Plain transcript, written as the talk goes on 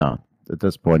at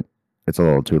this point, it's a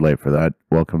little too late for that.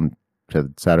 Welcome to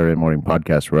the Saturday morning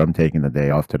podcast where I'm taking the day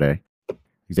off today.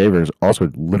 Xavier's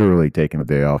also literally taking the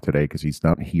day off today because he's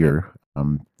not here.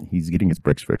 He's getting his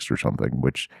bricks fixed or something,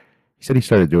 which he said he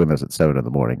started doing this at 7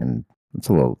 a.m, and it's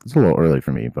a little early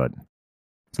for me, but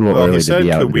it's a little early to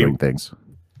be out and doing things.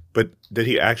 But did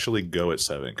he actually go at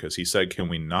 7? Because he said, "Can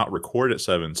we not record at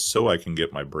 7 so I can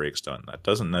get my breaks done?" That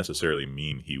doesn't necessarily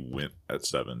mean he went at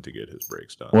 7 to get his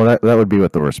breaks done. Well, that would be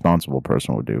what the responsible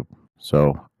person would do.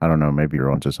 So I don't know. Maybe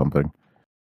you're onto something.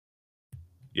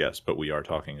 Yes, but we are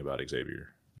talking about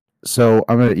Xavier. So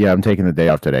I'm taking the day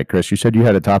off today. Chris, you said you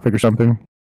had a topic or something?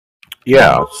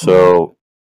 Yeah. So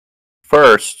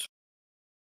first,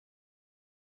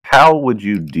 how would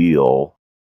you deal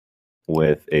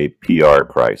with a PR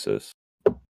crisis?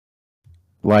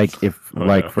 Like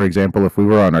for example, if we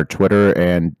were on our Twitter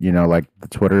and, like the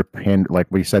Twitter pinned, like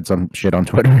we said some shit on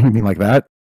Twitter, you mean like that?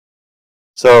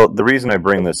 So the reason I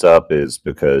bring this up is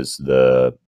because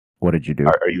what did you do?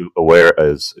 Are you aware,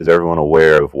 is everyone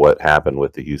aware of what happened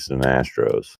with the Houston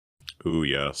Astros? Ooh,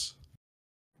 yes.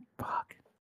 Fuck.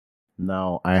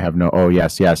 No, I have no. Oh,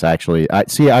 yes, actually.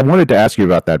 I wanted to ask you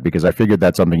about that because I figured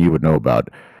that's something you would know about.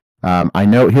 I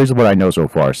know, here's what I know so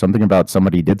far. Something about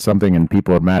somebody did something and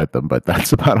people are mad at them, but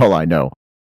that's about all I know.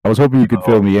 I was hoping you could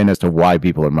fill me in as to why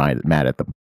people are mad at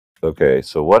them. Okay,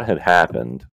 so what had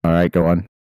happened... All right, go on.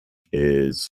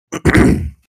 ...is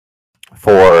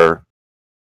for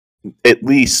at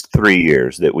least 3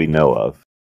 years that we know of,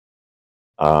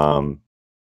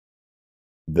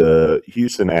 the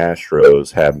Houston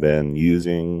Astros have been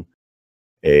using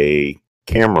a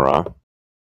camera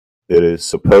that is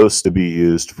supposed to be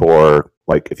used for,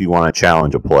 like, if you want to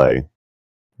challenge a play.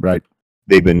 Right.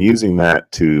 They've been using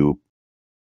that to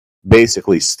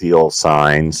basically steal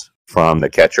signs from the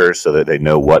catcher so that they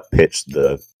know what pitch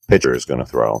the pitcher is going to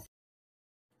throw.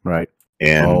 Right.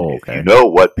 And if you know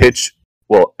what pitch...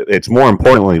 Well, it's more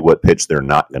importantly what pitch they're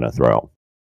not going to throw.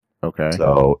 Okay.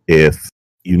 So if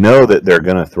you know that they're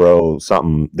going to throw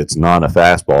something that's not a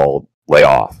fastball, lay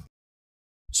off.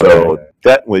 So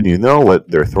that when you know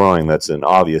what they're throwing, that's an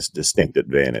obvious distinct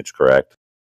advantage, correct?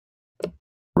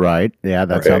 Right. Yeah,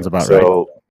 that sounds about right.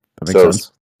 That makes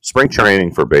sense. Spring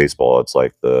training for baseball, it's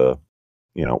like the,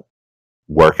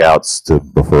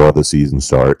 workouts before the season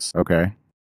starts. Okay.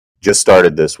 Just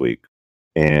started this week.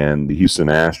 And the Houston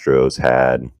Astros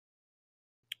had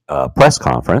a press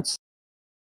conference,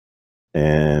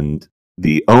 and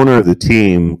the owner of the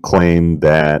team claimed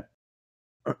that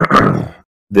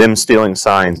them stealing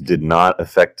signs did not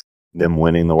affect them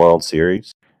winning the World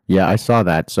Series. Yeah, I saw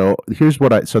that. So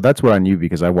that's what I knew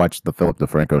because I watched the Philip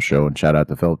DeFranco show, and shout out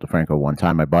to Philip DeFranco one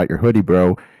time. I bought your hoodie,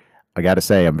 bro. I got to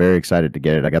say, I'm very excited to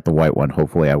get it. I got the white one.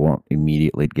 Hopefully I won't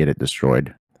immediately get it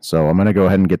destroyed. So I'm going to go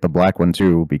ahead and get the black one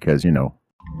too because,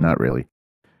 not really.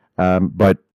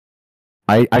 But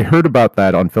I heard about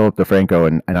that on Philip DeFranco,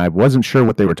 and I wasn't sure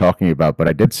what they were talking about, but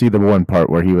I did see the one part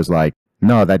where he was like,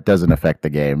 no, that doesn't affect the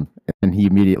game. And he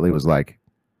immediately was like,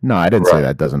 no, I didn't say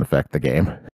that doesn't affect the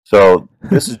game. So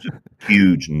this is just a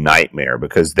huge nightmare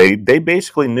because they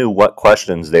basically knew what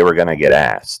questions they were going to get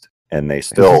asked, and they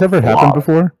still... Has this ever happened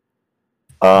before?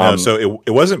 No, so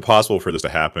it wasn't possible for this to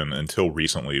happen until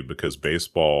recently because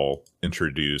baseball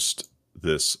introduced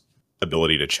this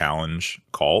ability to challenge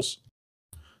calls.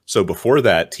 So before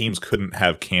that, teams couldn't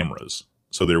have cameras,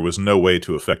 so there was no way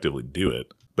to effectively do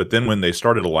it. But then when they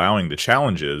started allowing the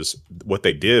challenges, what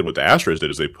the Astros did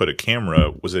is they put a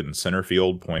camera, was it in center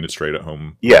field, pointed straight at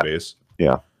home base?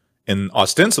 Yeah. And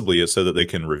ostensibly it said that they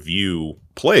can review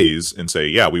plays and say,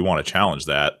 yeah, we want to challenge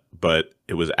that, but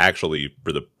it was actually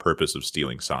for the purpose of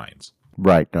stealing signs.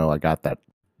 Right. No, I got that.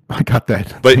 But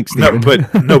Thanks,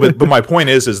 but my point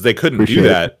is they couldn't do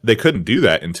that. They couldn't do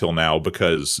that until now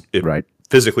because it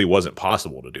physically wasn't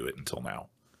possible to do it until now.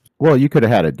 Well, you could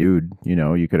have had a dude.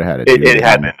 You could have had a dude. It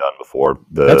had been done before.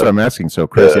 That's what I'm asking. So,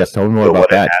 Chris, yes, tell me more about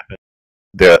that.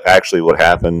 What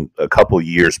happened a couple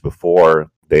years before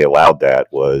they allowed that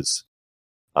was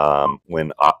when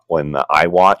the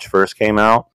iWatch first came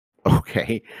out.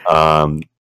 Okay.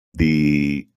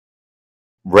 The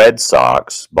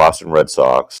Boston Red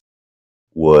Sox,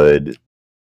 would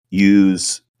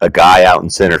use a guy out in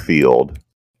center field,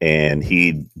 and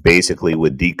he basically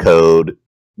would decode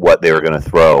what they were going to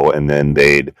throw, and then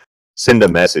they'd send a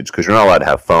message, because you're not allowed to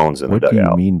have phones in the dugout.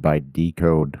 What do you mean by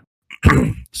decode?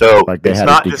 So like they it's had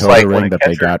not a just decoder like ring that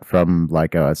they got from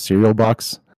like a cereal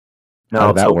box? No, how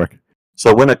did that work?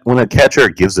 So when a catcher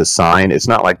gives a sign, it's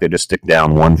not like they just stick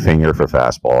down one finger for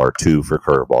fastball or two for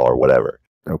curveball or whatever.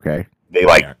 Okay. They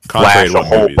flash a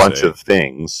whole bunch of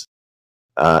things,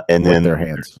 and then their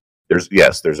hands.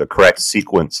 there's a correct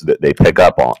sequence that they pick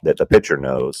up on that the pitcher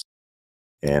knows,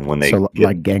 and when they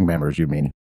like gang members, you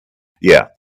mean? Yeah,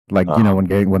 like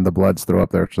when the Bloods throw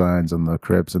up their signs and the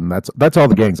Crips, and that's all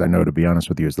the gangs I know, to be honest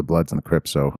with you, is the Bloods and the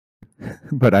Crips. So,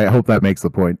 but I hope that makes the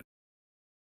point.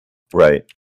 Right.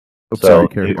 Oops, so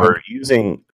they were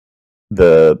using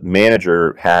the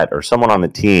manager had, or someone on the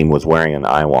team was wearing an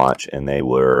iWatch, and they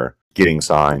were getting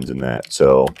signs and that.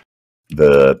 So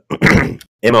the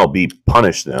MLB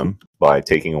punished them by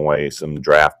taking away some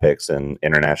draft picks and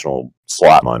international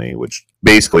slot money, which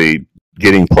basically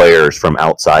getting players from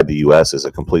outside the U.S. is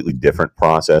a completely different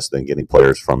process than getting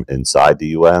players from inside the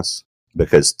U.S.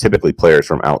 because typically players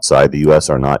from outside the U.S.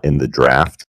 are not in the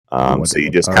draft. So you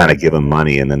just kind of give them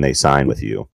money and then they sign with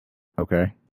you.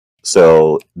 Okay.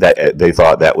 So that they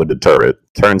thought that would deter it.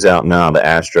 Turns out now the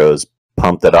Astros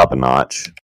pumped it up a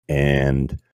notch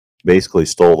and basically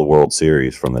stole the World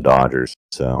Series from the Dodgers.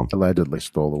 So allegedly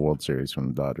stole the World Series from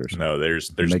the Dodgers. No, there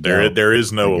is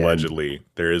no allegedly.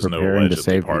 There is no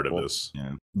allegedly part of this.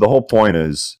 Yeah. The whole point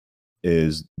is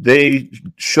they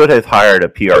should have hired a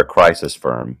PR crisis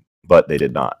firm, but they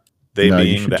did not. They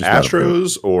being the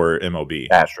Astros or MLB?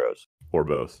 Astros. Or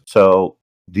both. So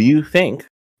do you think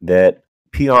that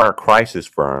PR crisis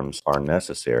firms are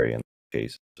necessary in this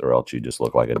case, or else you just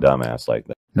look like a dumbass like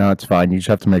that? No, it's fine. You just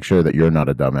have to make sure that you're not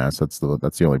a dumbass. That's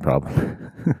the only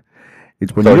problem.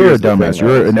 It's when you're a dumbass,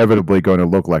 you're inevitably going to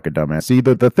look like a dumbass. See,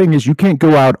 the thing is, you can't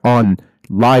go out on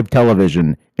live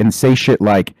television and say shit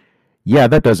like, yeah,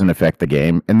 that doesn't affect the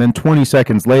game, and then 20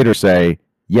 seconds later say,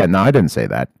 yeah, no, I didn't say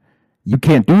that. You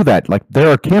can't do that. Like, there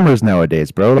are cameras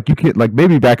nowadays, bro. Like, you can't, like,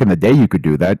 maybe back in the day you could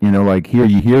do that. You know, like, hear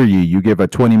you give a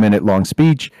 20-minute long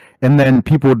speech, and then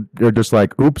people are just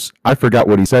like, oops, I forgot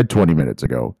what he said 20 minutes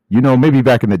ago. You know, maybe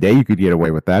back in the day you could get away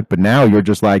with that, but now you're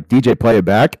just like, DJ, play it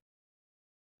back.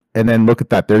 And then look at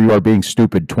that. There you are being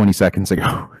stupid 20 seconds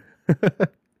ago.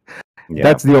 Yeah.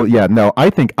 That's the only, no,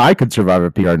 I think I could survive a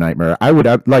PR nightmare. I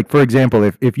would, like, for example,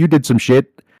 if you did some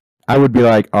shit, I would be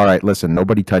like, all right, listen,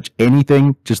 nobody touch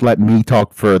anything. Just let me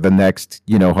talk for the next,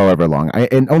 however long.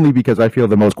 And only because I feel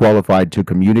the most qualified to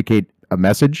communicate a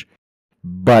message.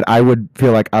 But I would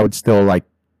feel like I would still, like,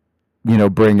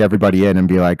 bring everybody in and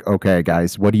be like, okay,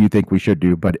 guys, what do you think we should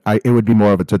do? But it would be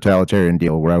more of a totalitarian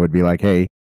deal where I would be like, hey,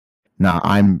 nah,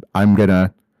 I'm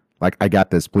gonna, like, I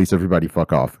got this. Please, everybody,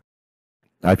 fuck off.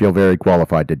 I feel very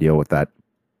qualified to deal with that.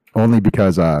 Only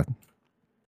because I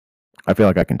feel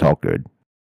like I can talk good.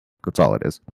 That's all it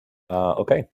is.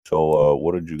 Okay. So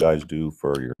what did you guys do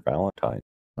for your Valentine's?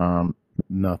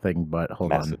 Nothing, but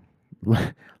hold on.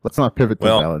 Let's not pivot to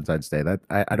Valentine's Day. That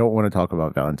I don't want to talk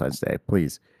about Valentine's Day.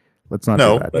 Please. Let's not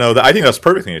do that. No, I think that's a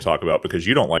perfect thing to talk about because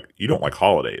you don't like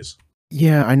holidays.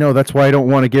 Yeah, I know. That's why I don't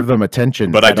want to give them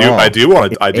attention. But I do want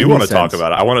to talk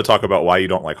about it. I want to talk about why you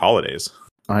don't like holidays.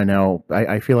 I know.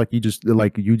 I feel like you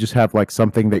just have like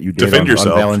something that you did on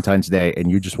Valentine's Day,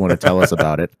 and you just want to tell us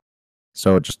about it.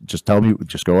 So just tell me.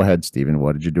 Just go ahead, Steven.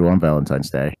 What did you do on Valentine's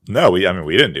Day? No, we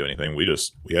didn't do anything. We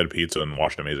had pizza and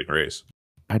watched Amazing Race.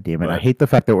 God damn it! I hate the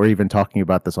fact that we're even talking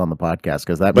about this on the podcast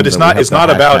because that. But it's not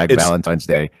about Valentine's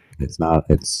Day. It's not.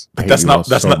 That's not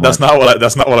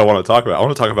what I want to talk about. I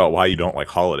want to talk about why you don't like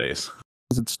holidays.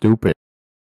 It's stupid.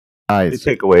 Guys,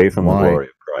 they take away from the glory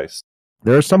of Christ.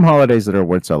 There are some holidays that are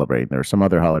worth celebrating. There are some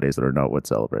other holidays that are not worth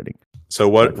celebrating. So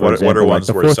what are ones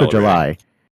the worth 4th of July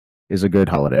is a good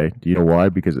holiday. Do you know why?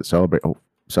 Because it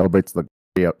celebrates the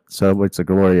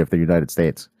glory of the United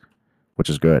States, which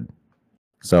is good.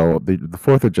 So the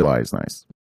 4th of July is nice.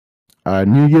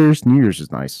 New Year's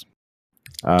is nice.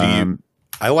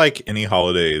 I like any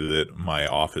holiday that my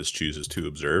office chooses to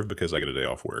observe because I get a day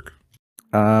off work.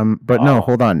 But no,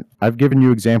 hold on. I've given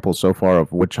you examples so far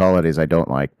of which holidays I don't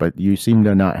like, but you seem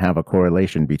to not have a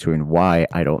correlation between why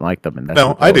I don't like them. And that's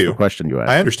I do. The question you asked.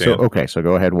 I understand. So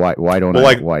go ahead. Why don't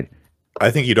I? Why? I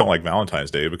think you don't like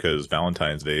Valentine's Day because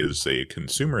Valentine's Day is a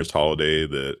consumerist holiday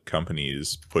that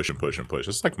companies push and push and push.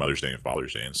 It's like Mother's Day and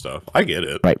Father's Day and stuff. I get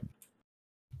it. Right.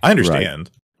 I understand.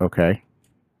 Right. Okay.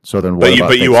 So then what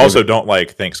but you also don't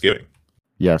like Thanksgiving.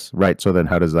 Yes, right. So then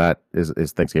how does that is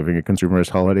Thanksgiving a consumerist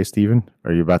holiday, Steven?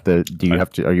 Are you about to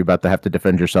have to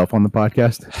defend yourself on the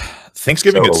podcast?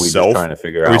 Thanksgiving itself. Are we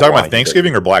talking about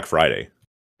Thanksgiving or Black Friday?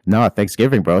 No,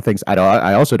 Thanksgiving, bro.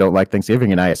 I also don't like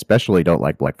Thanksgiving, and I especially don't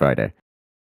like Black Friday.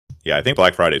 Yeah, I think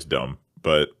Black Friday's dumb,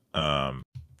 but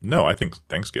no, I think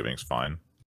Thanksgiving's fine.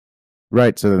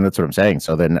 Right, so then that's what I'm saying.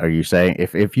 So then are you saying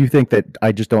if you think that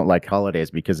I just don't like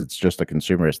holidays because it's just a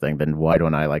consumerist thing, then why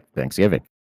don't I like Thanksgiving?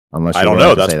 Unless I don't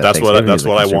know. That's what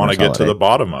I want to get to the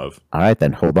bottom of. All right,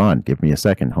 then hold on. Give me a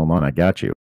second. Hold on, I got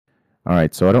you. All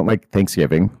right, so I don't like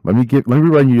Thanksgiving. Let me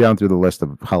run you down through the list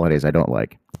of holidays I don't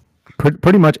like.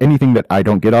 Pretty much anything that I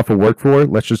don't get off of work for,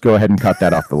 let's just go ahead and cut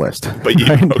that off the list. But you,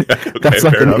 right? okay, That's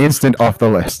like fair an enough. instant off the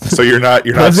list. So you're not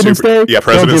President's super, Day? yeah,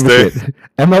 President's Day.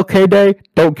 MLK Day?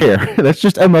 Don't care. That's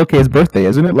just MLK's birthday,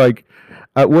 isn't it? Like,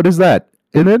 what is that?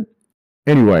 Isn't it?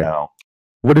 Anyway, No.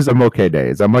 what is MLK Day?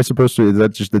 Is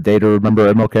that just the day to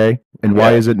remember MLK? And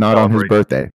why is it not on his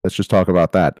birthday? Let's just talk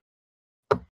about that.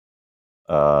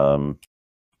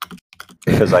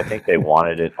 Because I think they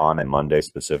wanted it on a Monday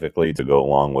specifically to go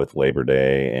along with Labor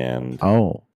Day and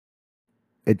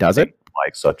it does it?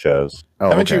 Like such as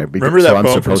Haven't you remember that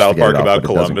poem from South Park about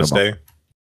Columbus Day?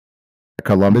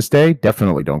 Columbus Day?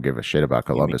 Definitely don't give a shit about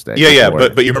Columbus Day. Yeah,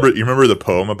 but you remember the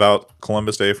poem about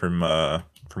Columbus Day from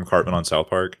Cartman on South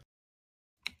Park?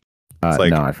 No,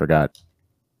 I forgot.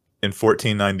 In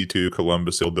 1492,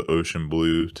 Columbus sailed the ocean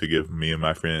blue to give me and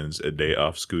my friends a day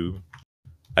off school.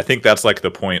 I think that's like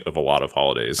the point of a lot of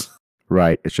holidays.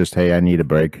 Right. It's just, hey, I need a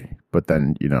break. But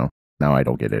then, now I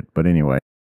don't get it. But anyway.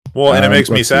 Well, and it makes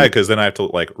me sad because then I have to,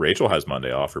 like, Rachel has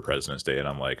Monday off for President's Day. And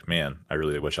I'm like, man, I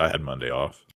really wish I had Monday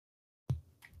off.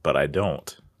 But I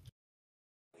don't.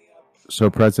 So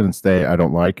President's Day, I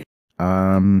don't like.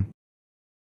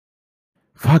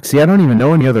 Fuck, see, I don't even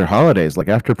know any other holidays. Like,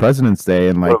 after President's Day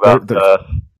and, like... What about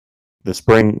the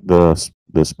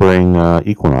spring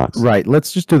equinox? Right.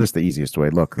 Let's just do this the easiest way.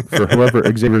 Look, for whoever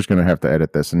Xavier's going to have to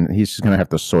edit this, and he's just going to have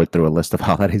to sort through a list of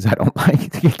holidays I don't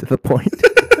like to get to the point.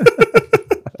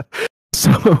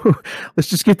 So let's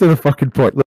just get to the fucking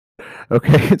point.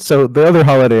 Okay. So the other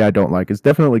holiday I don't like is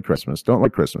definitely Christmas. Don't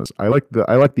like Christmas. I like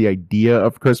the idea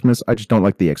of Christmas. I just don't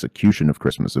like the execution of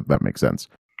Christmas, if that makes sense.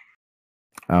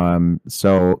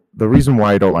 So the reason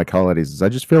why I don't like holidays is I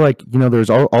just feel like, there's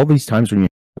all these times when you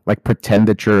like pretend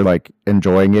that you're like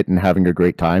enjoying it and having a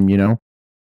great time,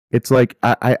 it's like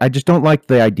I just don't like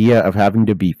the idea of having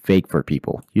to be fake for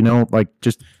people, like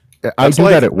just I do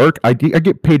that at work. I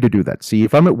get paid to do that. See,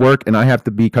 if I'm at work and I have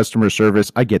to be customer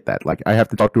service, I get that. Like I have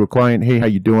to talk to a client, hey, how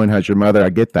you doing? How's your mother? I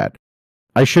get that.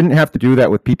 I shouldn't have to do that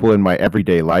with people in my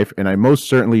everyday life, and I most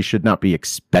certainly should not be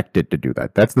expected to do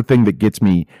that. That's the thing that gets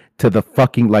me to the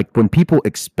fucking, like, when people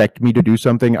expect me to do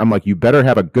something, I'm like, you better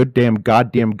have a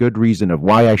goddamn good reason of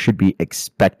why I should be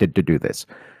expected to do this.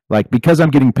 Like, because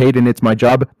I'm getting paid and it's my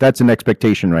job, that's an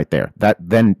expectation right there.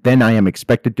 Then I am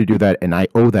expected to do that, and I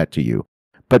owe that to you.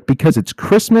 But because it's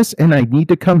Christmas and I need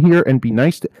to come here and be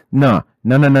nice to... No.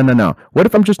 What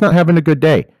if I'm just not having a good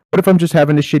day? What if I'm just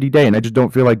having a shitty day and I just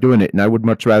don't feel like doing it and I would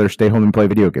much rather stay home and play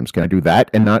video games? Can I do that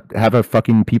and not have a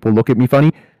fucking people look at me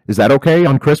funny? Is that okay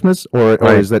on Christmas? Or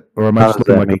is that, or am I just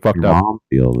looking like a fucked up? Mom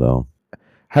feel though?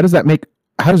 How does that make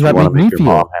me feel?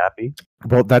 Mom happy?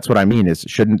 Well, that's what I mean is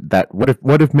shouldn't that,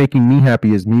 what if making me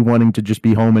happy is me wanting to just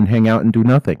be home and hang out and do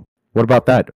nothing? What about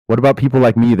that? What about people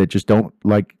like me that just don't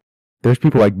like... There's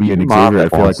people like me and Xavier. I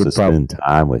feel like would spend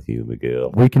time with you, Miguel.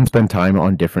 We can spend time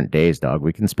on different days, dog.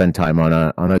 We can spend time on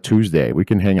a Tuesday. We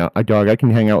can hang out. I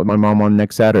can hang out with my mom on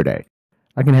next Saturday.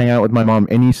 I can hang out with my mom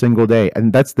any single day.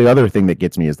 And that's the other thing that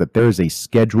gets me is that there is a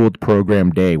scheduled program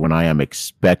day when I am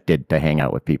expected to hang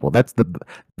out with people. That's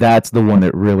the one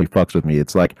that really fucks with me.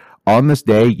 It's like on this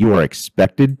day you are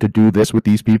expected to do this with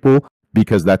these people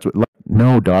because that's what. Like,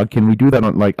 no, dog. Can we do that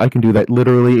on I can do that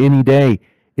literally any day.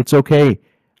 It's okay.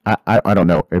 I don't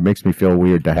know. It makes me feel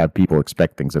weird to have people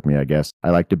expect things of me, I guess. I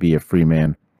like to be a free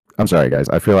man. I'm sorry, guys.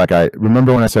 I feel like I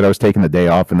remember when I said I was taking the day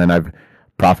off and then I've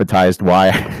prophetized why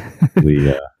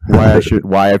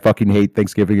I fucking hate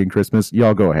Thanksgiving and Christmas.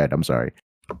 Y'all go ahead. I'm sorry.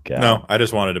 Okay. No, I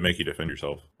just wanted to make you defend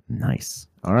yourself. Nice.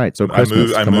 All right. So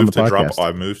Christmas, I moved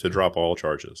to drop all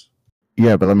charges.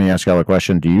 Yeah, but let me ask y'all a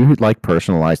question. Do you like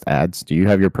personalized ads? Do you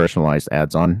have your personalized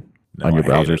ads on your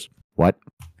browsers? What?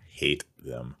 Hate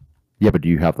them. Yeah, but do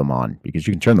you have them on? Because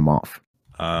you can turn them off.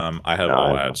 I have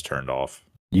all ads turned off.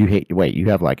 You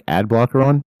have like ad blocker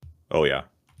on? Oh, yeah.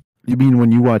 You mean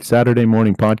when you watch Saturday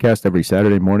morning podcast every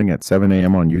Saturday morning at 7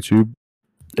 a.m. on YouTube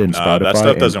and Spotify? That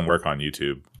stuff doesn't work on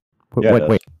YouTube.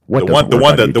 Wait.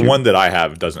 The one that I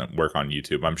have doesn't work on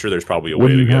YouTube. I'm sure there's probably a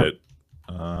way to get it.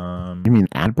 You mean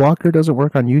ad blocker doesn't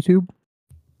work on YouTube?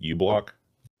 uBlock?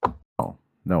 Oh,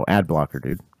 no, ad blocker,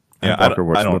 dude. Ad blocker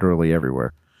works literally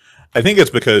everywhere. I think it's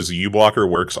because uBlocker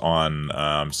works on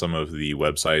some of the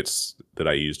websites that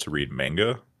I use to read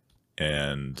manga,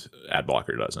 and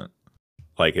AdBlocker doesn't.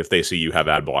 Like, if they see you have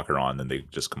AdBlocker on, then they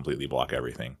just completely block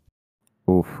everything.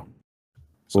 Oof.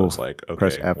 So it's like, okay,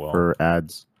 press F for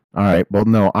ads. All right. Well,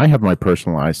 no, I have my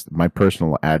personal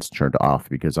ads turned off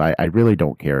because I really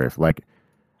don't care if, like,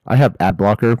 I have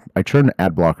AdBlocker. I turn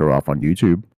AdBlocker off on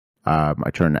YouTube. I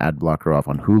turned ad blocker off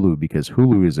on Hulu because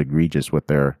Hulu is egregious with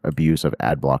their abuse of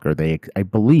ad blocker. I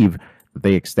believe that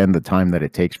they extend the time that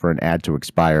it takes for an ad to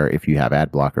expire if you have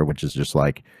ad blocker, which is just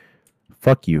like,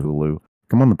 fuck you, Hulu.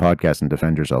 Come on the podcast and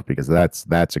defend yourself because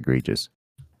that's egregious.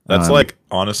 That's like,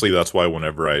 honestly, that's why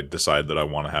whenever I decide that I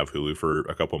want to have Hulu for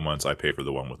a couple months, I pay for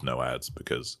the one with no ads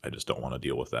because I just don't want to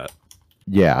deal with that.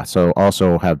 Yeah, so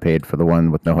also have paid for the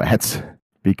one with no ads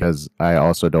because I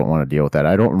also don't want to deal with that.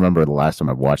 I don't remember the last time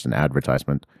I've watched an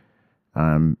advertisement.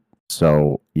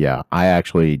 So yeah, I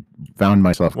actually found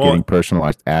myself getting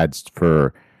personalized ads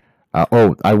for.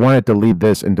 I wanted to lead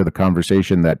this into the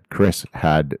conversation that Chris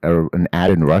had an ad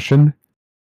in Russian.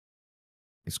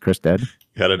 Is Chris dead?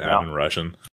 You had an ad in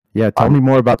Russian. Yeah, tell me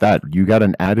more about that. You got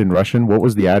an ad in Russian. What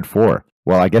was the ad for?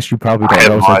 Well, I guess you probably don't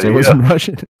know since it was in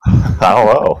Russian.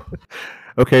 Hello.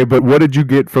 Okay, but what did you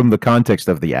get from the context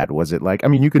of the ad? Was it like, I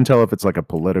mean, you can tell if it's like a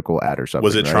political ad or something.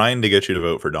 Was it trying to get you to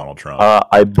vote for Donald Trump?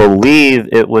 I believe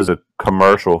it was a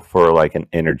commercial for like an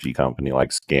energy company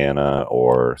like Scana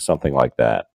or something like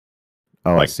that.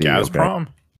 Oh, like I see. Gazprom?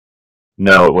 Okay.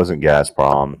 No, it wasn't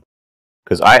Gazprom.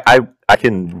 Because I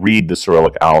can read the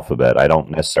Cyrillic alphabet. I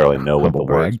don't necessarily know what the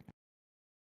word.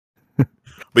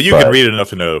 But you can read it enough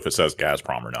to know if it says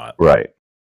Gazprom or not. Right.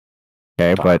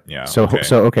 Okay, but yeah. So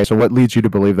what leads you to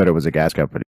believe that it was a gas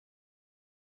company?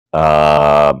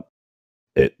 I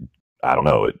don't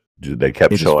know. They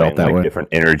kept showing like different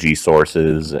energy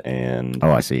sources and.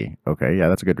 Oh, I see. Okay, yeah,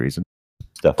 that's a good reason.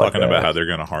 Stuff like that. Talking about how they're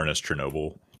going to harness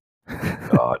Chernobyl.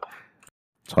 God.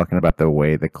 Talking about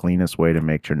the cleanest way to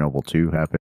make Chernobyl 2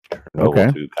 happen.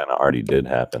 Chernobyl 2 kind of already did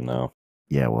happen, though.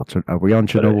 Yeah, well, are we on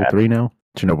Chernobyl 3 now?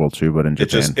 Chernobyl 2, but in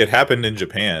Japan. It happened in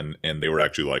Japan, and they were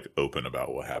actually like open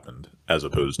about what happened, as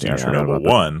opposed to Chernobyl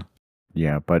 1.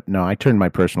 Yeah, but no, I turned my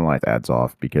personalized ads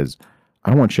off because I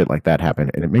don't want shit like that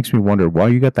happen, and it makes me wonder why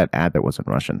you got that ad that wasn't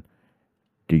Russian.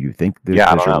 Do you think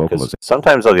I don't know, 'cause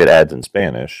sometimes I'll get ads in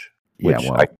Spanish, which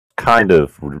I kind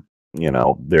of,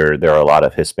 there are a lot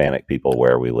of Hispanic people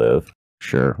where we live.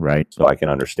 Sure, right. So I can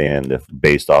understand if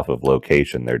based off of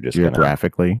location, they're just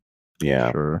geographically.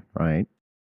 Yeah. Sure, right.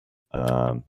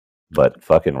 But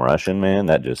fucking Russian, man,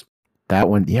 that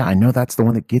one, yeah, I know that's the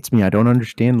one that gets me. I don't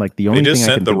understand. Like the only they just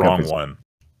thing sent the wrong one.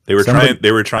 They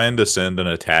were trying to send an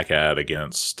attack ad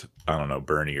against, I don't know,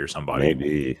 Bernie or somebody.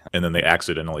 Maybe. And then they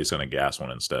accidentally sent a gas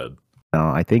one instead. No,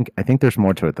 I think there's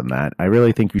more to it than that. I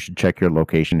really think you should check your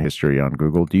location history on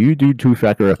Google. Do you do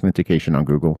two-factor authentication on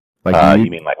Google? Like, you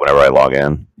mean like whenever I log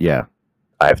in? Yeah.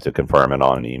 I have to confirm it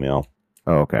on an email.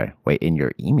 Oh, okay. Wait, in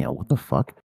your email? What the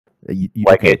fuck?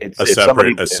 It's a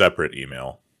separate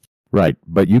email. Right,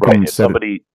 but you can if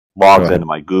somebody logs into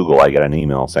my Google, I get an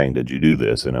email saying, "Did you do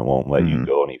this?" And it won't let you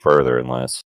go any further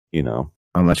unless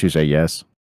unless you say yes.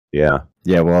 Yeah.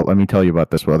 Yeah, well, let me tell you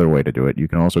about this other way to do it. You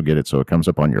can also get it so it comes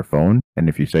up on your phone, and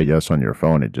if you say yes on your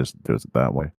phone, it just does it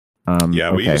that way.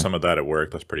 We use some of that at work.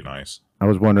 That's pretty nice. I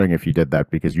was wondering if you did that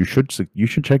because you should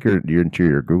check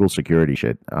your Google security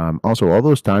shit. Also, all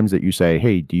those times that you say,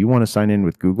 "Hey, do you want to sign in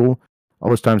with Google?" All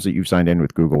those times that you've signed in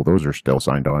with Google, those are still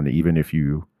signed on, even if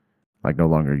you no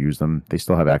longer use them. They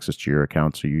still have access to your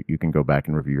account, so you can go back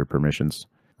and review your permissions.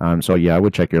 So yeah, I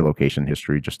would check your location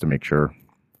history just to make sure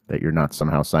that you're not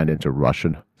somehow signed into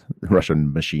Russian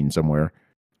machine somewhere,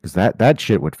 because that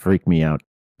shit would freak me out.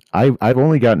 I've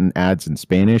only gotten ads in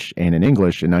Spanish and in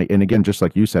English, and again, just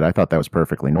like you said, I thought that was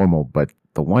perfectly normal. But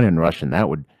the one in Russian, that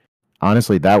would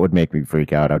make me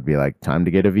freak out. I'd be like, time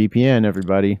to get a VPN,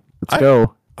 everybody. Let's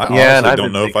go. I honestly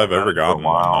don't know if I've ever gotten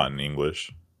one not in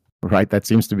English. Right, that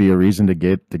seems to be a reason to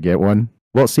get one.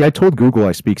 Well, see, I told Google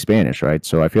I speak Spanish, right?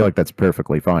 So I feel like that's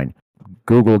perfectly fine.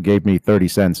 Google gave me 30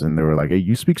 cents, and they were like, "Hey,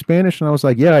 you speak Spanish?" And I was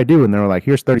like, "Yeah, I do." And they were like,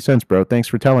 "Here's 30 cents, bro. Thanks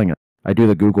for telling us." I do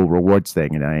the Google rewards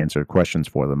thing, and I answer questions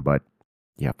for them. But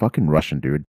yeah, fucking Russian,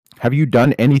 dude. Have you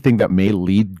done anything that may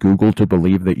lead Google to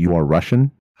believe that you are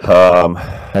Russian?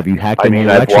 Have you hacked any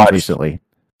elections recently?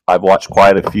 I've watched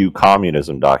quite a few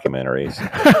communism documentaries.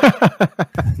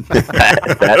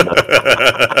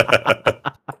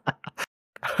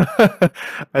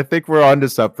 I think we're on to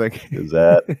something. Is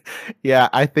that? Yeah,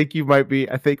 I think you might be.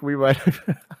 I think we might.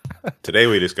 Today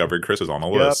we discovered Chris is on a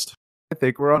list. I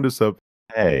think we're on to something.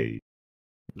 Hey,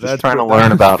 just trying to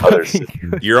learn about others.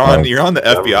 You're on the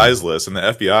FBI's list, and the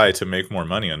FBI, to make more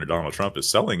money under Donald Trump, is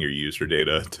selling your user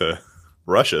data to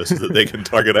Russia so that they can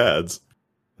target ads.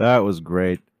 That was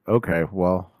great. Okay,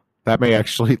 well, that may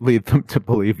actually lead them to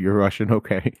believe you're Russian.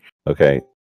 Okay. Okay,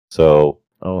 so.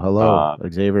 Oh, hello.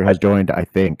 Xavier has joined, I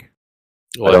think.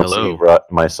 Well, I don't see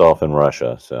myself in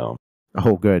Russia, so.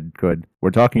 Oh, good.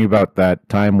 We're talking about that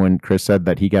time when Chris said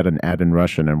that he got an ad in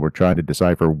Russian, and we're trying to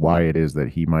decipher why it is that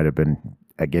he might have been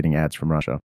at getting ads from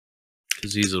Russia.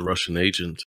 Because he's a Russian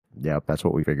agent. Yeah, that's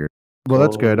what we figured. Well,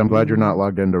 that's good. I'm glad you're not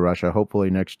logged into Russia.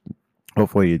 Hopefully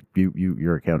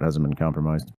your account hasn't been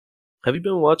compromised. Have you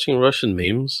been watching Russian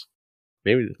memes?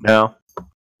 Maybe No,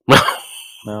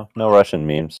 no Russian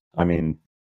memes. I mean,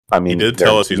 he did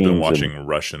tell us he's been watching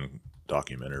Russian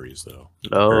documentaries, though.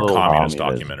 Oh, communist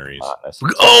documentaries.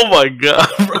 Oh my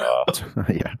god!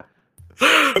 Yeah,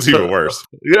 that's even worse.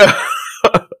 Yeah,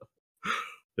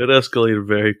 it escalated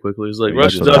very quickly. It's like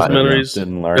Russian documentaries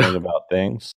and learning about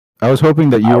things. I was hoping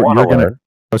that you were gonna.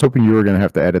 I was hoping you were gonna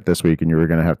have to edit this week, and you were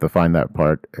gonna have to find that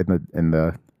part in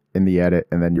the edit,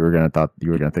 and then you were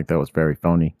gonna think that was very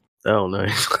phony. Oh,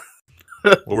 nice.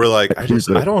 Well, we're like, I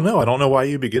don't know. I don't know why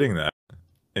you'd be getting that.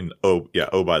 And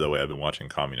by the way, I've been watching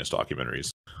communist documentaries.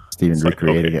 Steven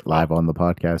recreating it live on the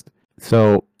podcast.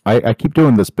 So I keep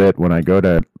doing this bit when I go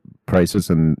to prices,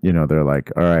 and they're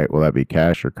like, "All right, will that be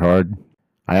cash or card?"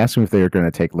 I asked them if they were going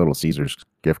to take Little Caesars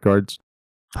gift cards.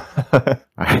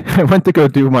 I went to go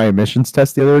do my emissions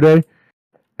test the other day,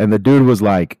 and the dude was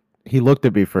like, he looked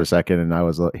at me for a second, and I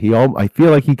was like, I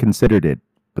feel like he considered it,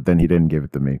 but then he didn't give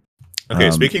it to me. Okay,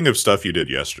 speaking of stuff you did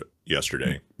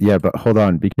yesterday. Yeah, but hold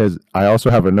on, because I also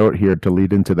have a note here to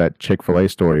lead into that Chick-fil-A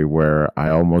story where I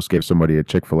almost gave somebody a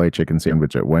Chick-fil-A chicken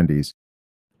sandwich at Wendy's.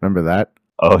 Remember that?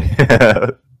 Oh,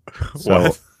 yeah.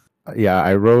 So, yeah,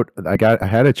 I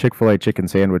had a Chick-fil-A chicken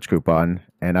sandwich coupon,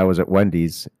 and I was at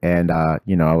Wendy's, and, I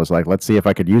was like, let's see if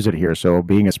I could use it here. So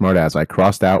being a smartass, I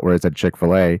crossed out where it said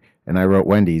Chick-fil-A, and I wrote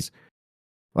Wendy's,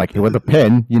 like with a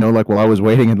pen, while I was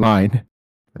waiting in line.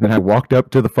 And then I walked up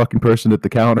to the fucking person at the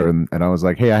counter, and I was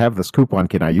like, hey, I have this coupon.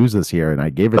 Can I use this here? And I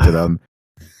gave it to them.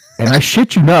 And I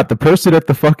shit you not, the person at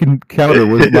the fucking counter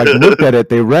was like, looked at it,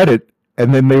 they read it,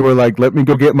 and then they were like, let me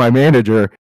go get my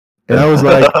manager. And I was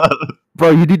like, bro,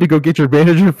 you need to go get your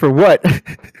manager for what?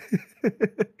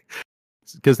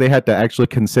 Because they had to actually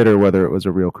consider whether it was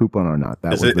a real coupon or not.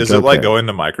 Is it like going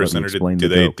to Micro Center?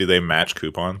 Do they match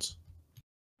coupons?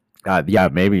 Yeah,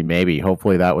 maybe.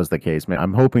 Hopefully that was the case, man.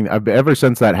 I'm hoping. Ever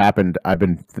since that happened, I've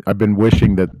been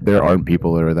wishing that there aren't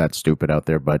people that are that stupid out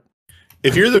there. But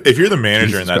if you're the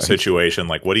manager in that situation,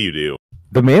 like, what do you do?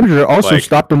 The manager also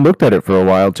stopped and looked at it for a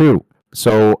while too.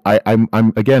 So I'm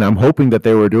hoping that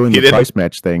they were doing the price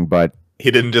match thing, but he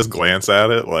didn't just glance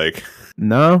at it like.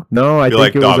 No. I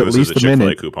think it was at least a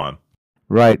minute. Coupon.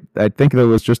 Right. I think that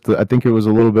was I think it was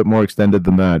a little bit more extended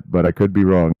than that, but I could be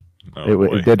wrong.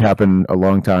 It did happen a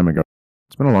long time ago.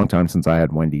 It's been a long time since I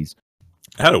had Wendy's.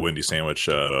 I had a Wendy's sandwich,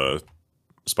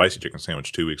 spicy chicken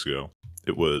sandwich 2 weeks ago.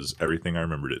 It was everything I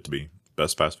remembered it to be.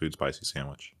 Best fast food spicy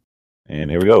sandwich. And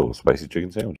here we go. Spicy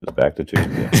chicken sandwiches. Back to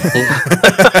chicken sandwich.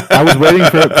 I was waiting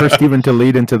for Steven to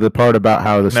lead into the part about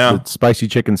how the spicy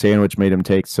chicken sandwich made him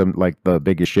take some, like, the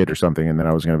biggest shit or something. And then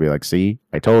I was going to be like, see,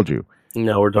 I told you.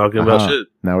 Now we're talking about shit.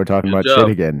 Now we're talking about shit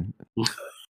again.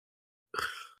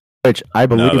 Which I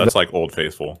believe that's like Old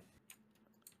Faithful.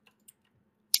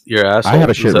 Your asshole. I have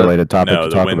a shit-related topic to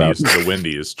talk about. The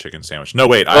Wendy's chicken sandwich. No,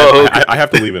 wait. I have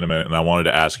to leave in a minute, and I wanted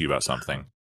to ask you about something.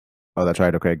 Oh, that's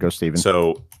right. Okay, go, Steven.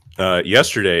 So,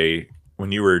 yesterday,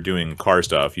 when you were doing car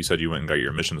stuff, you said you went and got your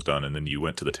emissions done, and then you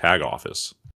went to the tag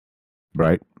office.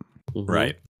 Right. Mm-hmm.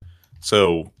 Right.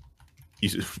 So,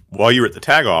 while you were at the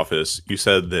tag office, you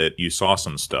said that you saw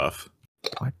some stuff.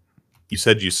 What? You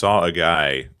said you saw a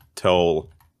guy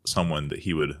tell someone that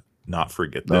he would not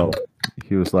forget them. No,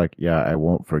 he was like, "Yeah, I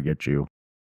won't forget you."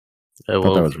 I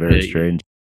thought that was very strange.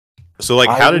 So, like,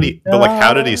 how did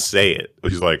he say it?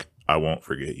 Was he like, "I won't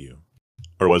forget you,"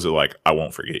 or was it like, "I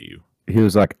won't forget you"? He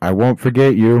was like, "I won't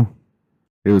forget you."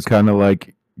 It was kind of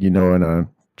like, in a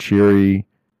cheery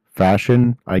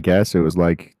fashion, I guess. It was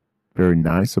like very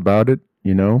nice about it,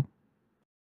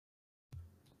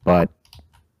 But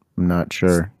I'm not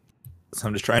sure. So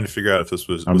I'm just trying to figure out if this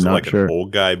was it like an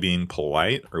old guy being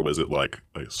polite, or was it like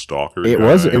a stalker? It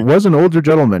was an older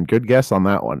gentleman. Good guess on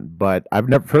that one. But I've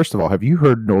never. First of all, have you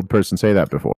heard an old person say that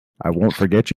before? I won't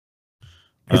forget you.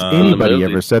 Has anybody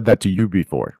ever said that to you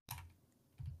before?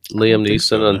 Liam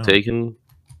Neeson on Taken.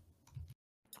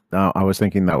 No, I was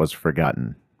thinking that was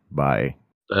Forgotten by.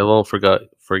 I won't forget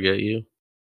you.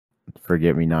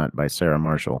 Forget Me Not by Sarah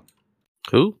Marshall.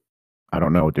 Who? I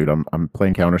don't know, dude. I'm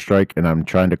playing Counter-Strike and I'm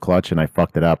trying to clutch and I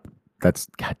fucked it up. That's,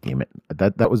 god damn it.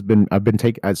 I've been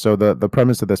taking. So the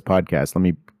premise of this podcast, let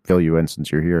me fill you in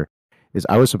since you're here, is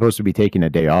I was supposed to be taking a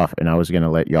day off and I was going to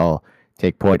let y'all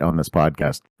take point on this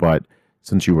podcast, but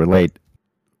since you were late,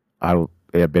 I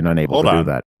have been unable to do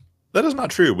that. That is not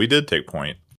true. We did take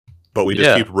point, but we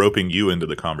just keep roping you into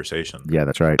the conversation. Yeah,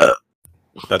 that's right.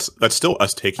 That's still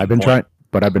us taking. I've been trying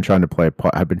to play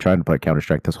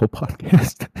Counter-Strike this whole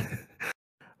podcast.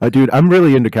 Dude, I'm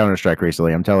really into Counter-Strike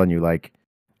recently. I'm telling you, like,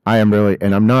 I am really,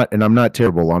 and I'm not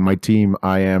terrible. On my team,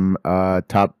 I am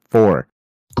top 4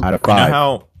 out of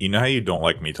 5. You know how you don't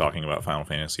like me talking about Final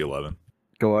Fantasy 11?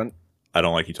 Go on. I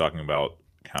don't like you talking about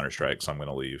Counter-Strike, so I'm going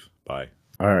to leave. Bye.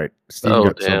 All right. Steve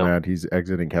got so mad he's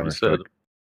exiting Counter-Strike.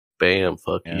 Bam,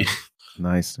 fuck you.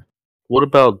 Nice. What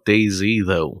about DayZ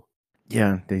though?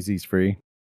 Yeah, DayZ's free.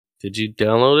 Did you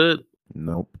download it?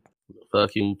 Nope.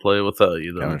 Fuck, you can play without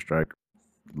you though. Counter-Strike.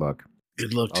 Good luck.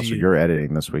 Good luck to Also, you. you're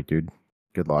editing this week, dude.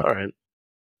 Good luck. All right.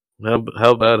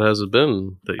 How bad has it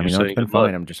been that you're saying? It's been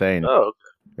fine. I'm just saying. Oh,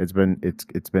 okay.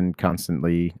 It's been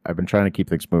constantly. I've been trying to keep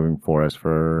things moving for us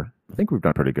for. I think we've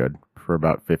done pretty good for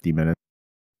about 50 minutes.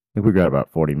 I think we've got about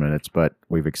 40 minutes, but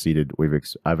we've exceeded.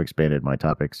 I've expanded my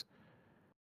topics.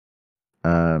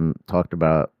 Talked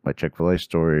about my Chick-fil-A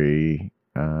story.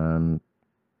 Okay,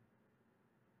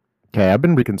 I've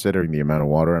been reconsidering the amount of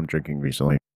water I'm drinking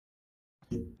recently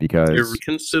because You're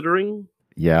reconsidering?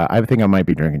 Yeah, I think I might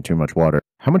be drinking too much water.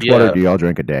 How much water do y'all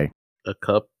drink a day? A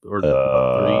cup or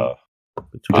 3?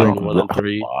 Between 1 and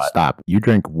 3. Stop. You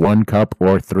drink 1 cup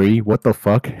or 3? What the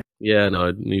fuck? Yeah, no,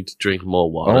 I need to drink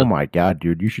more water. Oh my god,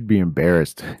 dude, you should be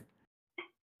embarrassed.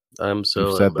 I'm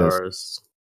so embarrassed.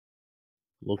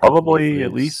 Probably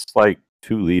at least like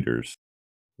 2 liters.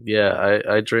 Yeah,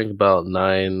 I drink about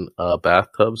 9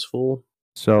 bathtubs full.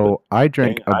 So I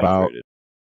drink about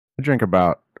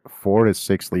 4 to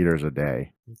 6 liters a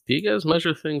day. Do you guys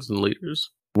measure things in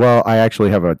liters? Well, I actually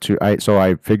have so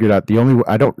I figured out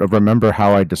I don't remember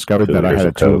how I discovered that I had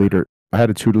a 2 liter. I had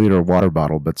a 2 liter water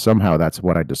bottle, but somehow that's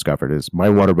what I discovered is my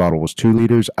water bottle was 2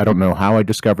 liters. I don't know how I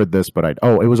discovered this, but it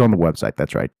was on the website.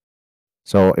 That's right.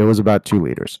 So it was about 2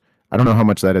 liters. I don't know how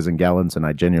much that is in gallons, and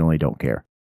I genuinely don't care.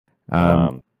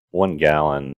 1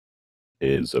 gallon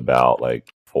is about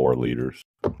like 4 liters.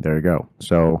 There you go.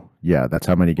 So yeah, that's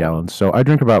how many gallons. So I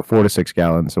drink about 4 to 6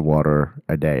 gallons of water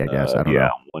a day, I guess. I don't know.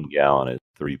 1 gallon is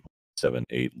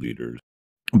 3.78 liters.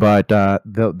 But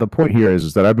the point here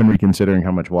is that I've been reconsidering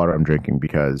how much water I'm drinking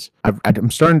because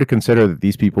I'm starting to consider that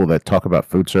these people that talk about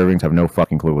food servings have no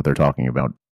fucking clue what they're talking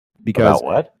about. Because about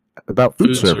what? About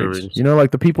food servings. You know,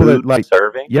 like the people that like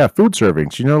serving? Yeah, food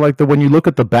servings. You know, like when you look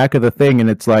at the back of the thing and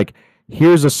it's like,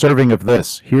 here's a serving of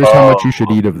this. Here's how much you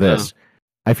should eat of this.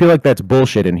 I feel like that's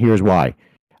bullshit, and here's why.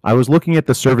 I was looking at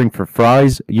the serving for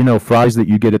fries, fries that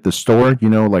you get at the store,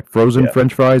 like frozen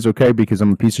French fries, okay, because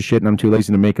I'm a piece of shit and I'm too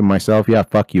lazy to make them myself. Yeah,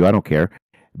 fuck you, I don't care.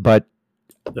 But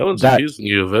that one's accusing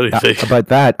you of anything. But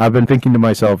that, I've been thinking to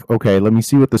myself, okay, let me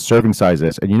see what the serving size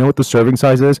is. And you know what the serving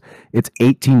size is? It's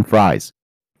 18 fries,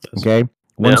 okay?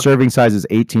 One serving size is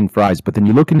 18 fries, but then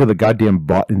you look into the goddamn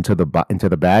into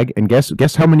the bag, and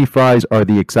guess how many fries are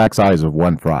the exact size of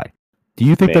 1 fry? Do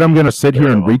you think that I'm going to sit here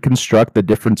and reconstruct the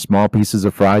different small pieces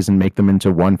of fries and make them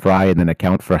into 1 fry and then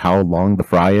account for how long the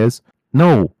fry is?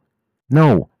 No.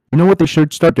 You know what they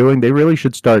should start doing? They really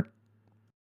should start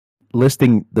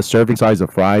listing the serving size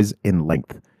of fries in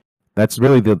length. That's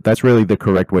really the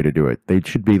correct way to do it. They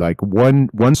should be like one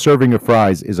serving of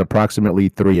fries is approximately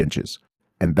 3 inches.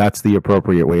 And that's the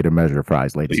appropriate way to measure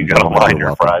fries, ladies and gentlemen. You gotta line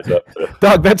your fries up.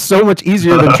 Dog, that's so much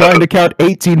easier than trying to count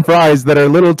 18 fries that are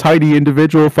little tiny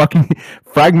individual fucking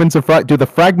fragments of fries. Do the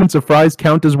fragments of fries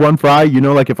count as 1 fry?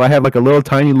 Like if I have like a little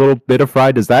tiny little bit of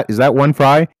fry, is that 1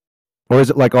 fry? Or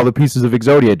is it like all the pieces of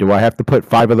Exodia? Do I have to put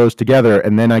 5 of those together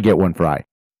and then I get 1 fry?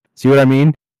 See what I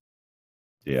mean?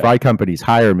 Yeah. Fry companies,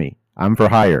 hire me. I'm for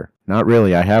hire. Not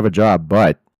really. I have a job,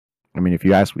 but I mean, if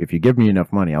you give me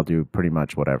enough money, I'll do pretty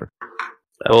much whatever.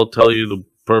 I will tell you the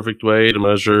perfect way to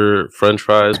measure French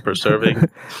fries per serving.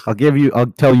 I'll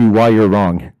tell you why you're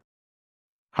wrong.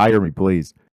 Hire me,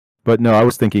 please. But no, I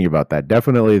was thinking about that.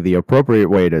 Definitely the appropriate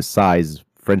way to size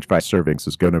French fry servings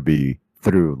is going to be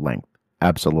through length.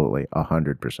 Absolutely,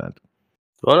 100%.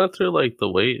 Why not through like the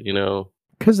weight,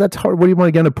 Because that's hard. What do you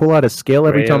want to pull out a scale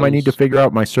every time I need to figure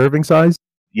out my serving size?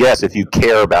 Yes, if you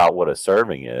care about what a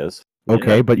serving is.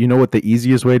 Okay, but you know what the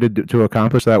easiest way to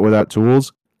accomplish that without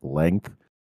tools? Length.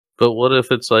 But what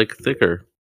if it's like thicker?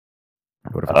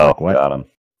 What if it's like what? Got him.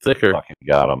 Thicker. Fucking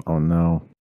got him. Oh no.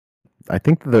 I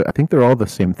think they're all the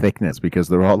same thickness because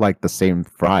they're all like the same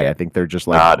fry. I think they're just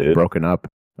like broken up.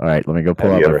 All right, let me go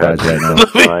pull out my fries right now.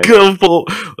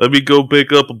 Let me go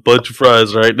pick up a bunch of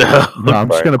fries right now. No, I'm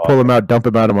just gonna pull them out, dump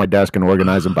them out of my desk, and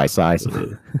organize them by size.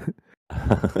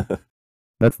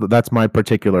 That's my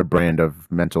particular brand of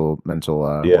mental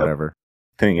whatever.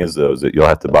 Thing is though, is that you'll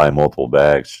have to buy multiple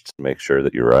bags to make sure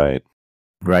that you're right.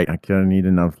 Right, I gotta need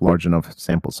large enough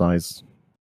sample size.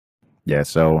 Yeah,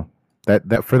 so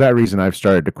that for that reason, I've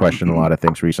started to question a lot of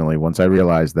things recently. Once I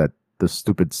realized that the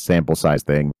stupid sample size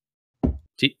thing.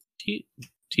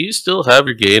 Do you still have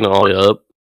your gain all the way up?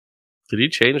 Did you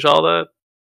change all that?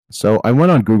 So I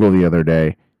went on Google the other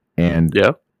day, and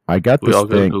Yeah, I got we this all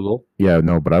go to thing. Google. Yeah,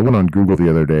 no, but I went on Google the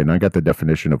other day, and I got the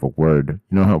definition of a word.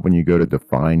 You know how when you go to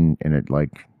define, and it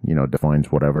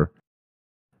defines whatever.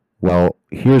 Well,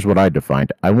 here's what I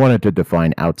defined. I wanted to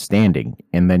define outstanding,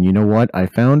 and then you know what I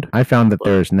found? I found that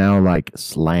there's now like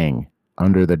slang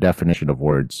under the definition of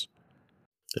words.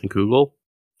 In Google?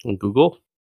 On Google?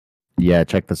 Yeah,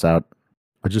 check this out.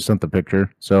 I just sent the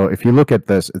picture. So if you look at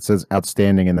this, it says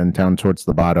outstanding, and then down towards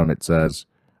the bottom it says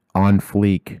on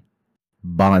fleek,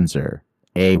 bonzer,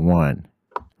 A1,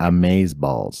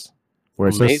 amazeballs. Where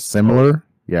it says similar,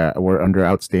 yeah, we're under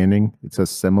outstanding. It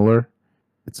says similar.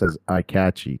 It says eye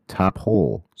catchy, top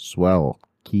hole, swell,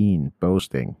 keen,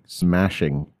 boasting,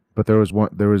 smashing. But there was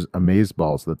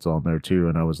amazeballs that's on there too,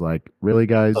 and I was like, really,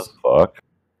 guys? What the fuck?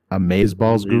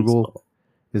 Amazeballs, Google?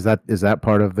 Is that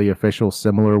part of the official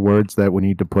similar words that we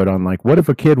need to put on? Like, what if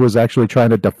a kid was actually trying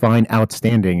to define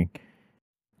outstanding?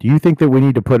 Do you think that we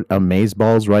need to put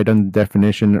amazeballs right on the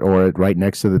definition or right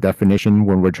next to the definition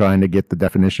when we're trying to get the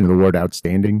definition of the word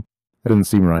outstanding? That doesn't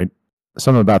seem right.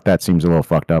 Something about that seems a little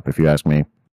fucked up, if you ask me.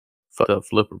 Fucked up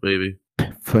flipper baby.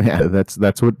 Yeah,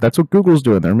 that's what Google's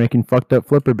doing. They're making fucked up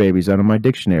flipper babies out of my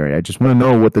dictionary. I just want to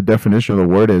know what the definition of the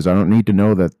word is. I don't need to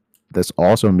know that this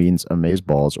also means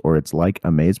amazeballs or it's like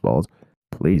amazeballs.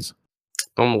 Please.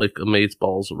 I'm like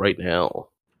amazeballs right now.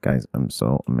 Guys, I'm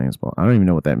so amazeballs. I don't even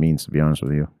know what that means, to be honest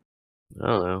with you. I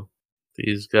don't know.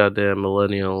 These goddamn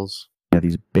millennials. Yeah,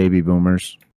 these baby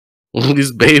boomers.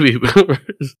 These baby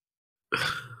boomers.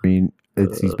 I mean,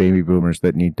 it's these baby boomers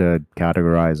that need to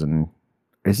categorize and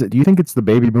do you think it's the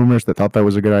baby boomers that thought that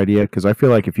was a good idea? Because I feel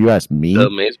like if you ask me, the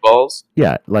amazeballs.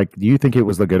 Yeah, like, do you think it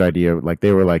was the good idea? Like,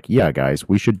 they were like, yeah, guys,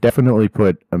 we should definitely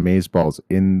put amazeballs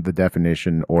in the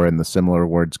definition or in the similar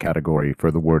words category for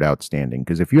the word outstanding.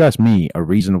 Because if you ask me, a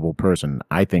reasonable person,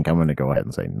 I think I'm going to go ahead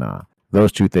and say, nah,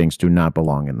 those two things do not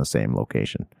belong in the same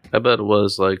location. I bet it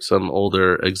was like some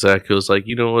older exec who was like,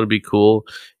 you don't want to be cool,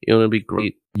 you want to be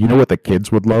great. You know what the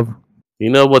kids would love? You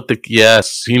know what the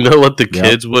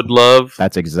kids would love?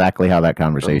 That's exactly how that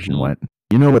conversation went.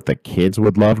 You know what the kids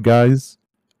would love, guys?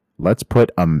 Let's put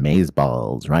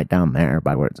amazeballs right down there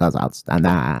by where it says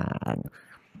outstanding.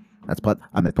 Let's put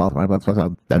amazeballs right where it says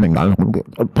outstanding.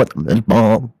 Put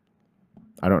amazeball.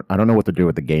 I don't know what to do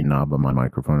with the gain knob on my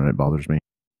microphone, and it bothers me.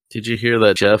 Did you hear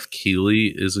that Jeff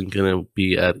Keighley isn't going to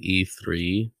be at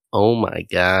E3? Oh my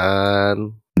god.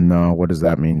 No, what does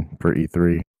that mean for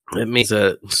E3? It means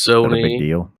that Sony big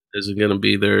deal? isn't going to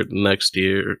be there next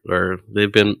year, or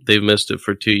they've missed it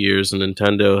for 2 years, and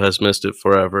Nintendo has missed it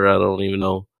forever. I don't even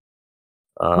know.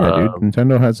 Yeah, dude,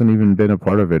 Nintendo hasn't even been a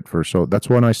part of it so. That's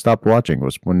when I stopped watching.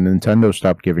 Was when Nintendo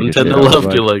stopped giving. Nintendo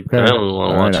left you like, I don't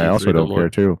want to watch. I also don't care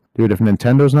too, dude. If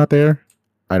Nintendo's not there,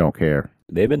 I don't care.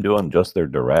 They've been doing just their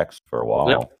directs for a while.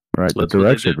 Yeah. Right, the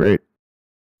directs are great.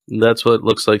 That's what it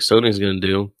looks like Sony's going to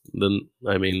do. Then,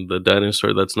 I mean, the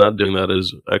dinosaur that's not doing that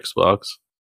is Xbox.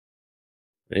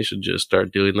 They should just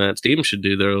start doing that. Steam should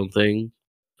do their own thing.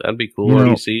 That'd be cool.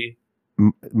 RDC.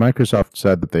 Microsoft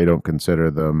said that they don't consider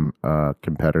them a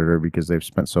competitor because they've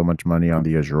spent so much money on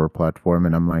the Azure platform.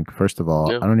 And I'm like, first of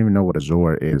all, I don't even know what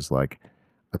Azure is. Like,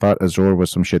 I thought Azure was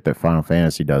some shit that Final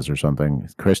Fantasy does or something.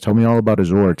 Chris, tell me all about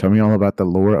Azure. Tell me all about the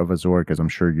lore of Azure, because I'm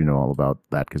sure you know all about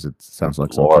that, because it sounds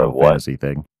like some Final Fantasy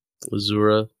thing.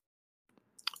 Azura.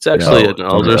 It's actually an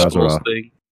Elder Scrolls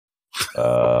thing.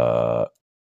 Azura.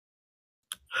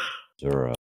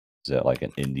 Is that like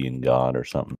an Indian god or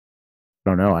something? I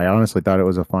don't know. I honestly thought it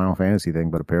was a Final Fantasy thing,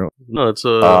 but apparently... No, it's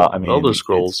Elder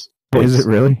Scrolls. Is it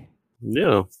really?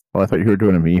 Yeah. Well, I thought you were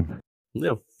doing a meme.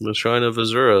 Yeah, the Shrine of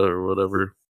Azura or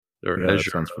whatever. Or yeah, that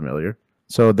sounds familiar.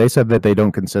 So they said that they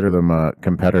don't consider them a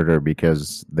competitor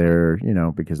because they're,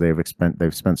 because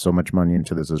they've spent so much money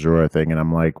into this Azure thing. And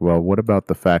I'm like, well, what about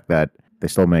the fact that they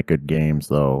still make good games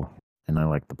though? And I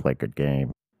like to play good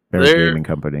game. They're a gaming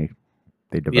company.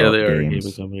 They develop they are a gaming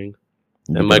company.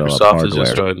 And Microsoft is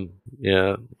just trying,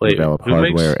 develop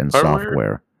hardware and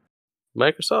software.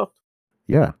 Microsoft?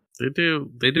 Yeah. They do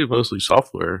mostly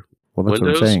software. Well, that's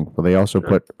Windows? what I'm saying. Well, they also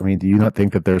put, do you not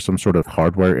think that there's some sort of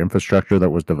hardware infrastructure that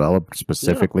was developed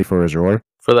specifically for Azure?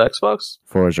 For the Xbox?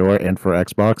 For Azure and for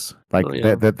Xbox? Like,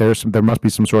 there must be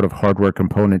some sort of hardware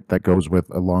component that goes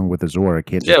along with Azure. It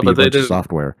can't just be a bunch of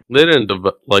software. They didn't,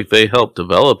 they helped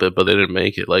develop it, but they didn't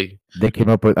make it. I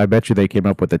bet you they came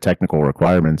up with the technical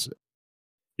requirements.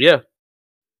 Yeah.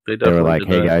 They were like,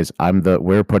 hey guys,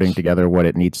 we're putting together what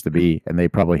it needs to be. And they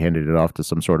probably handed it off to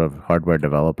some sort of hardware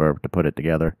developer to put it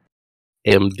together.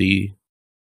 MD.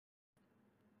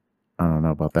 I don't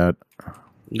know about that.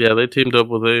 Yeah, they teamed up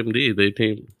with AMD.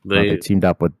 They teamed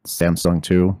up with Samsung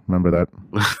too. Remember that?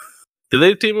 Did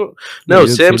they team up? No,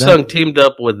 Samsung teamed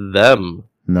up with them.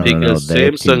 No, because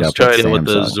Samsung's trying with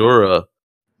the Zura.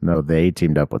 No, they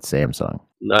teamed up with Samsung.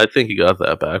 No, I think you got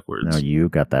that backwards. No, you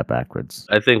got that backwards.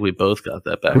 I think we both got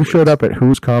that backwards. Who showed up at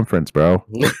whose conference, bro?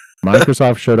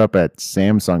 Microsoft showed up at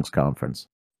Samsung's conference.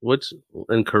 Which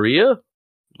in Korea?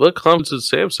 What conference did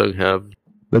Samsung have?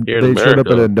 They showed up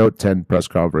at a Note 10 press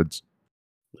conference.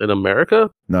 In America?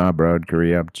 Nah, bro, in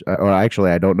Korea. Or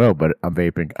actually, I don't know, but I'm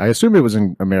vaping. I assume it was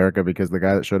in America because the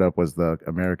guy that showed up was the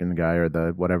American guy or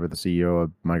the CEO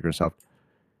of Microsoft.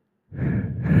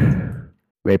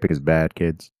 Vaping is bad,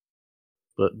 kids.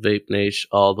 But Vape Nation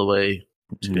all the way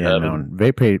to heaven. No,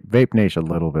 Vape Nation a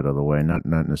little bit of the way, not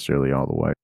necessarily all the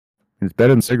way. It's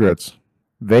better than cigarettes.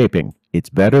 Vaping, it's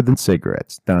better than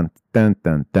cigarettes. Dun, dun,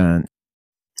 dun, dun.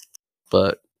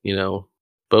 But,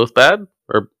 both bad?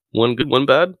 Or one good, one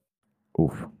bad?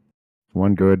 Oof.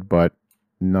 One good, but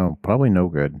no, probably no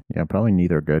good. Yeah, probably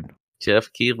neither good.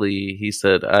 Jeff Keighley, he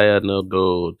said, I had no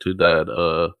go to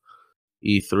that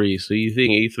E3. So you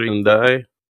think E3 can die?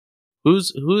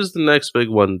 Who's the next big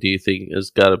one, do you think,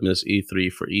 has got to miss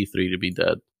E3 for E3 to be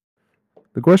dead?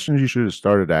 The question you should have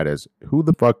started at is, who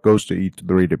the fuck goes to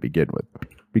E3 to begin with?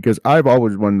 Because I've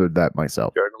always wondered that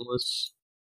myself.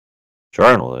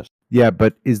 Journalists? Yeah,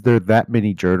 but is there that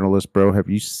many journalists, bro? Have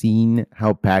you seen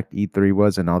how packed E3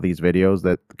 was in all these videos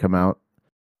that come out?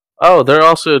 Oh, they're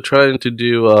also trying to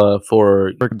do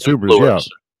for consumers, yeah.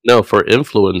 No, for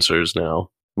influencers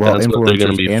now. Well, that's what they're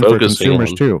going to be and focusing for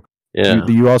consumers on. Too. Yeah.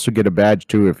 You also get a badge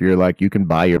too if you're like, you can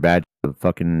buy your badge at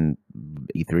fucking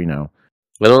E3 now.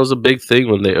 Well, it was a big thing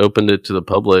when they opened it to the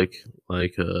public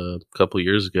like a couple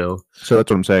years ago. So that's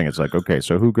what I'm saying. It's like, okay,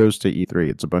 so who goes to E3?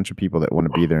 It's a bunch of people that want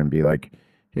to be there and be like,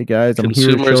 hey guys, I'm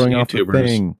here showing off the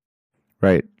thing.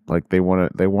 Right. Like they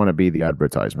want to be the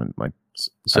advertisement. Like,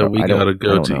 so we got to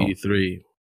go to E3.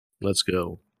 Let's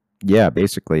go. Yeah,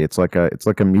 basically it's like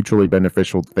a mutually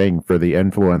beneficial thing for the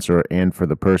influencer and for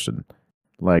the person.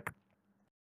 Like,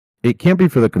 it can't be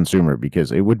for the consumer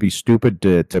because it would be stupid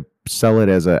to sell it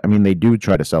as I mean, they do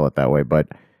try to sell it that way, but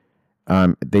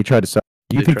they try to sell.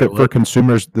 Do you think that for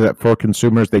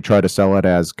consumers they try to sell it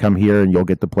as, come here and you'll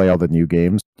get to play all the new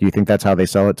games? Do you think that's how they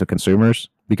sell it to consumers?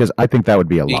 Because I think that would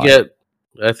be a lie.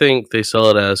 I think they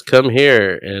sell it as, come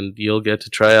here and you'll get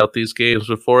to try out these games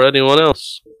before anyone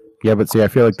else. Yeah, but see, I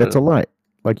feel like that's a lie.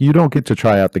 Like, you don't get to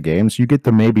try out the games. You get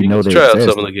to maybe know they exist. Try out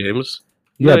some of the games.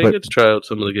 Yeah, but you get to try out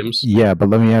some of the games. Yeah, but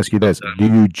let me ask you this: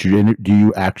 do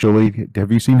you actually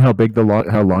have you seen how big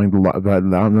how long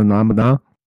the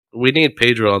We need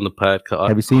Pedro on the podcast.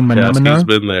 Have you seen Phenomena? He's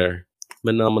been there.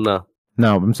 Phenomena.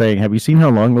 No, I'm saying, have you seen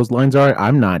how long those lines are?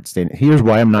 I'm not standing. Here's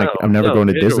why I'm never going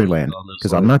to Disneyland,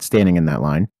 because I'm not standing in that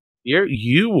line.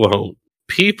 You won't.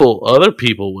 Other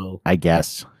people will. I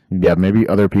guess. Yeah, maybe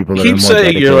other people that keep are more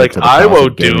saying you're like, I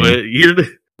won't do it. You're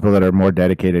the people that are more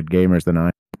dedicated gamers than I.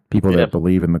 People that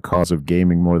believe in the cause of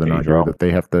gaming more than I do, that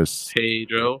they have to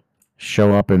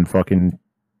show up and fucking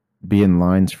be in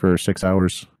lines for 6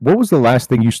 hours. What was the last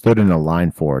thing you stood in a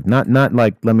line for? Not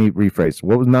like, let me rephrase.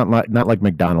 What was not like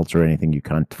McDonald's or anything, you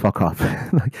cunt. Fuck off.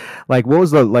 like what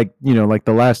was the like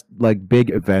the last like big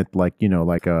event, like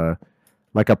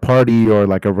a party or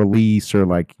like a release or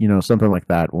like something like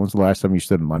that? When was the last time you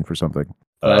stood in line for something?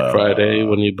 Black Friday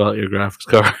when you bought your graphics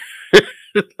card.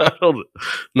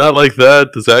 Not like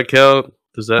that. Does that count?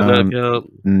 Does that not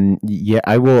count? Yeah,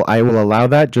 I will allow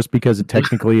that just because it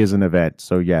technically is an event.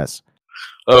 So yes.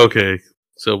 Okay.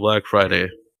 So Black Friday.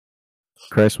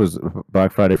 Chris, was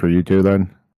Black Friday for you too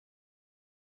then?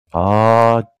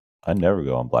 I never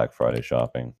go on Black Friday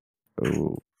shopping.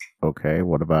 Oh, okay.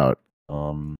 What about?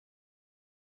 I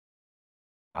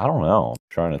don't know. I'm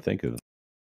trying to think of.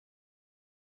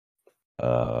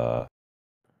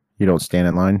 You don't stand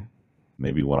in line?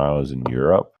 Maybe when I was in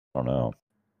Europe. I don't know.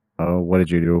 Oh, what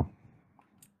did you do?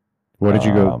 What did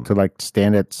you go to, like,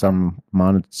 stand at some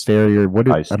monastery or what?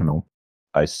 I don't know.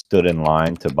 I stood in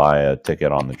line to buy a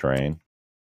ticket on the train.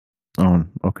 Oh,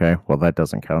 okay. Well, that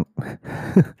doesn't count.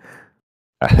 I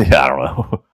don't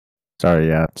know.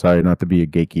 Sorry not to be a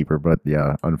gatekeeper, but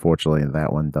yeah, unfortunately,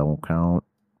 that one don't count.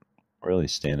 Really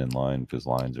stand in line because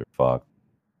lines are fucked.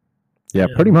 Yeah,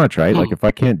 pretty much, right? Like, if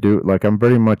I can't do it, like, I'm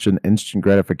pretty much an instant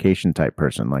gratification type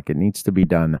person. Like, it needs to be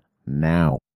done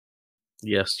now.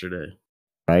 Yesterday.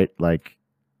 Right? Like,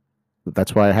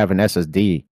 that's why I have an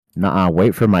SSD.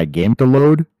 Wait for my game to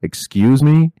load? Excuse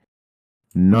me?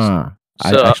 Nah.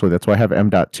 That's why I have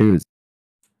M.2.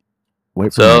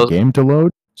 Wait for my game to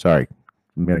load? Sorry.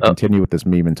 I'm going to continue with this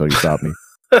meme until you stop me.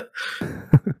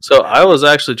 So, I was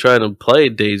actually trying to play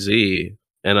DayZ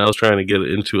and I was trying to get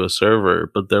into a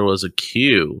server, but there was a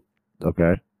queue.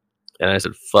 Okay. And I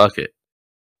said, fuck it.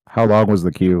 How long was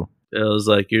the queue? It was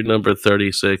like, you're number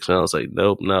 36. And I was like,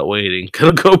 nope, not waiting.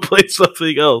 Gonna go play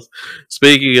something else.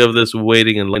 Speaking of this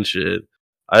waiting in line shit,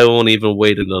 I won't even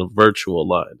wait in a virtual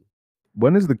line.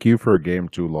 When is the queue for a game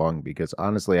too long? Because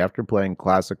honestly, after playing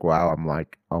Classic WoW, I'm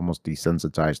like almost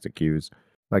desensitized to queues.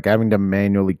 Like having to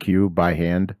manually queue by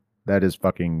hand, that is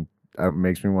fucking,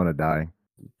 makes me want to die.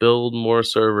 Build more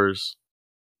servers.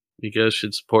 You guys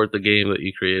should support the game that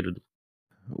you created.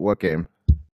 What game?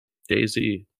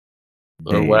 DayZ.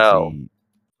 Or WoW.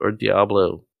 Or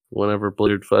Diablo. Whenever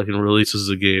Blizzard fucking releases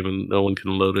a game and no one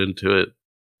can load into it.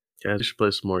 Yeah, I should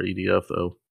play some more EDF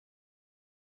though.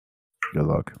 Good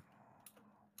luck.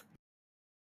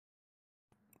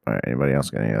 All right, anybody else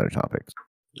got any other topics?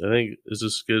 I think, is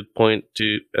this a good point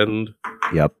to end?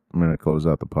 Yep, I'm going to close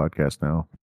out the podcast now.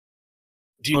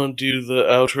 Do you want to do the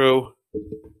outro?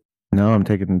 No, I'm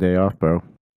taking the day off, bro.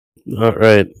 All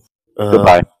right.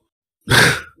 Goodbye.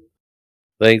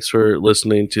 Thanks for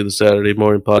listening to the Saturday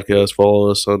Morning Podcast. Follow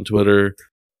us on Twitter.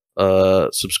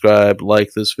 Subscribe,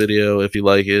 like this video if you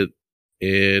like it,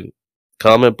 and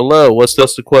comment below. What's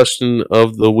the question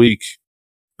of the week?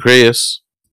 Chris?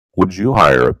 Would you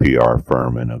hire a PR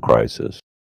firm in a crisis?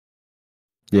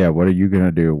 Yeah, what are you going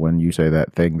to do when you say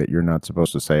that thing that you're not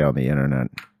supposed to say on the internet?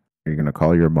 Are you going to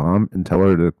call your mom and tell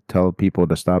her to tell people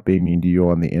to stop being mean to you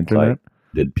on the internet? Like,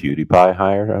 did PewDiePie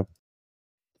hire a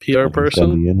PR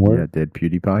person? Yeah, did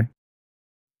PewDiePie?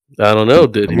 I don't know.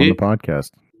 Did Come he? on the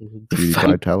podcast.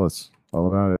 PewDiePie, tell us all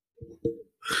about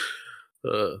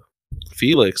it.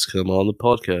 Felix, come on the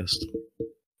podcast.